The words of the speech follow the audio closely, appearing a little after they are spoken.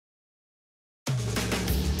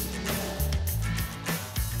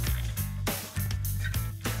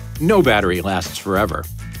No battery lasts forever,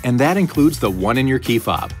 and that includes the one in your key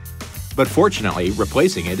fob. But fortunately,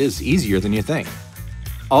 replacing it is easier than you think.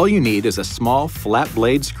 All you need is a small, flat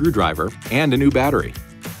blade screwdriver and a new battery.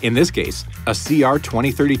 In this case, a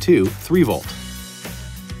CR2032 3V.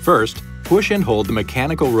 First, push and hold the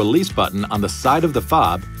mechanical release button on the side of the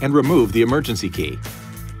fob and remove the emergency key.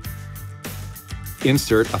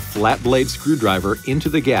 Insert a flat blade screwdriver into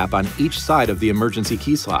the gap on each side of the emergency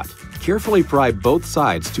key slot. Carefully pry both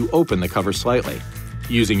sides to open the cover slightly.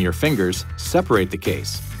 Using your fingers, separate the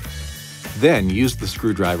case. Then use the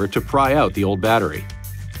screwdriver to pry out the old battery.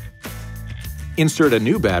 Insert a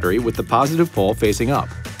new battery with the positive pole facing up.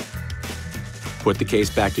 Put the case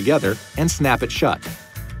back together and snap it shut.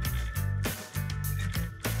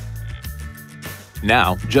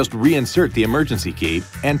 Now, just reinsert the emergency key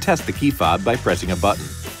and test the key fob by pressing a button.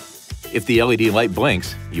 If the LED light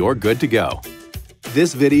blinks, you're good to go.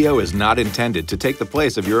 This video is not intended to take the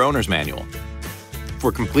place of your owner's manual. For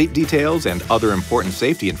complete details and other important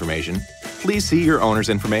safety information, please see your owner's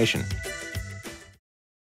information.